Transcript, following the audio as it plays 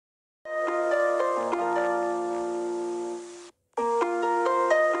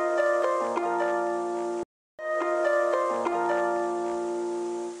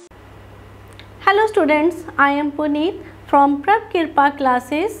Hello students, I am Puneet from प्रभ कृपा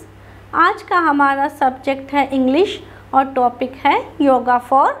classes. आज का हमारा सब्जेक्ट है इंग्लिश और टॉपिक है योगा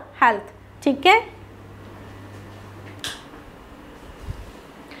फॉर हेल्थ। ठीक है।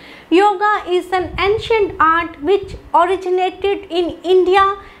 Yoga is an ancient art which originated in India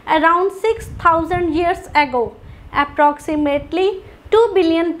around 6,000 years ago. Approximately 2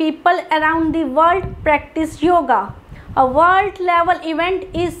 billion people around the world practice yoga. A world-level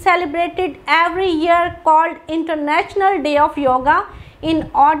event is celebrated every year called International Day of Yoga in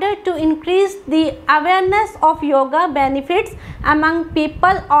order to increase the awareness of yoga benefits among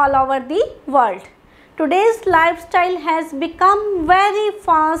people all over the world. Today's lifestyle has become very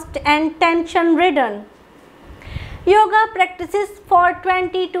fast and tension-ridden. Yoga practices for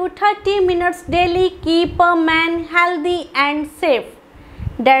 20 to 30 minutes daily keep a man healthy and safe.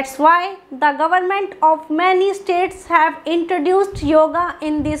 That's why the government of many states have introduced yoga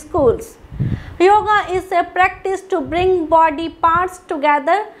in the schools. Yoga is a practice to bring body parts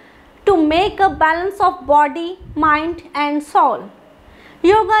together to make a balance of body, mind and soul.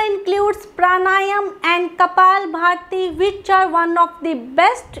 Yoga includes pranayam and kapalbhati, which are one of the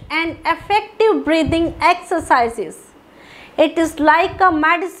best and effective breathing exercises. It is like a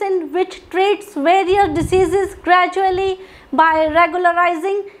medicine which treats various diseases gradually by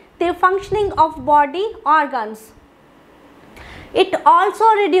regularizing the functioning of body organs. It also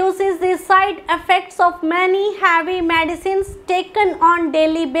reduces the side effects of many heavy medicines taken on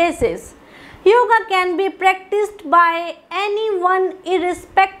daily basis. Yoga can be practiced by anyone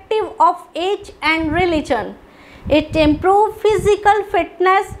irrespective of age and religion. It improves physical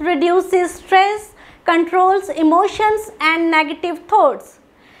fitness, reduces stress, controls emotions and negative thoughts,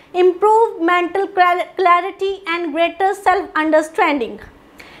 improve mental clarity and greater self-understanding.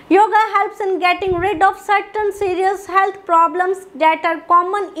 Yoga helps in getting rid of certain serious health problems that are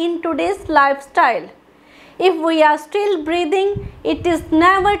common in today's lifestyle. If we are still breathing, it is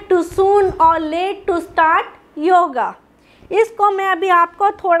never too soon or late to start yoga. इसको मैं अभी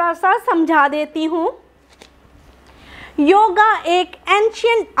आपको थोड़ा सा समझा देती हूँ। योगा एक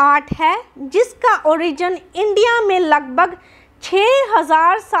एंशिएंट आर्ट है जिसका ओरिजिन इंडिया में लगभग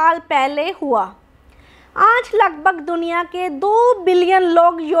 6000 साल पहले हुआ। आज लगभग दुनिया के 2 बिलियन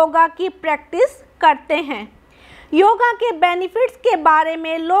लोग योगा की प्रैक्टिस करते हैं। योगा के बेनिफिट्स के बारे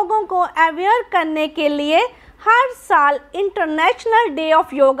में लोगों को अवेयर करने के लिए हर साल इंटरनेशनल डे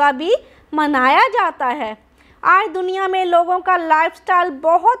ऑफ योगा भी मनाया जाता है। आज दुनिया में लोगों का लाइफस्टाइल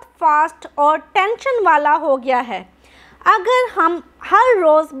बहुत फास्ट और टेंशन वाला हो गया है। अगर हम हर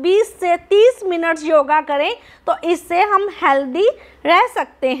रोज़ 20 से 30 मिनट योगा करें तो इससे हम हेल्दी रह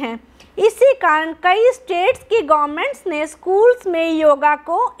सकते हैं। इसी कारण कई स्टेट्स की गवर्नमेंट्स ने स्कूल्स में योगा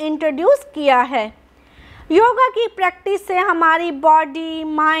को इंट्रोड्यूस किया है। योगा की प्रैक्टिस से हमारी बॉडी,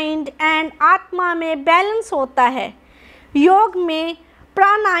 माइंड एंड आत्मा में बैलेंस होता है। योग में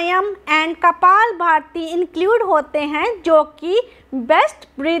प्राणायाम एंड कपालभाति इंक्लूड होते हैं जो कि बेस्ट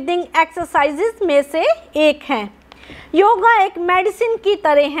ब्रीदिंग एक्सरसाइजेस में से एक हैं। योगा एक मेडिसिन की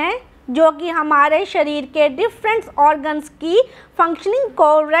तरह है जो कि हमारे शरीर के डिफरेंट ऑर्गन्स की फंक्शनिंग को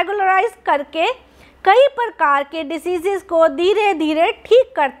रेगुलराइज करके कई प्रकार के डिसीजेस को धीरे धीरे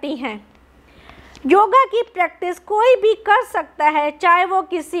ठीक करती हैं। योगा की प्रैक्टिस कोई भी कर सकता है, चाहे वो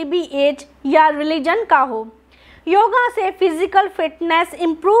किसी भी एज या रिलीजन का हो। योगा से फिजिकल फिटनेस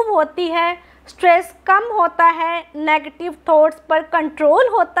इम्प्रूव होती है, स्ट्रेस कम होता है, नेगेटिव थॉट्स पर कंट्रोल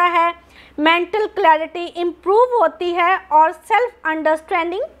होता है, मेंटल क्लैरिटी इम्प्रूव होती है और सेल्फ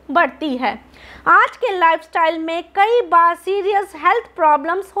अंडरस्टैंडिंग बढ़ती है। आज के लाइफस्टाइल में कई बार सीरियस हेल्थ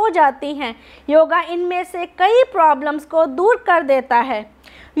प्रॉब्लम्स हो जाती हैं। योगा इनमें से कई प्रॉब्लम्स को दूर कर देता है।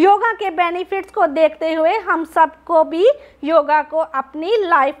 योगा के बेनिफिट्स को देखते हुए हम सबको भी योगा को अपनी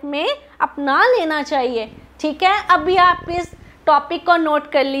लाइफ में अपना लेना चाहिए। ठीक है, अभी आप इस टॉपिक को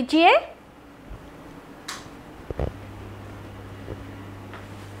नोट कर लीजिए।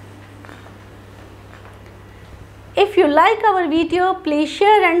 If you like our video, please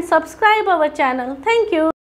share and subscribe our channel. Thank you.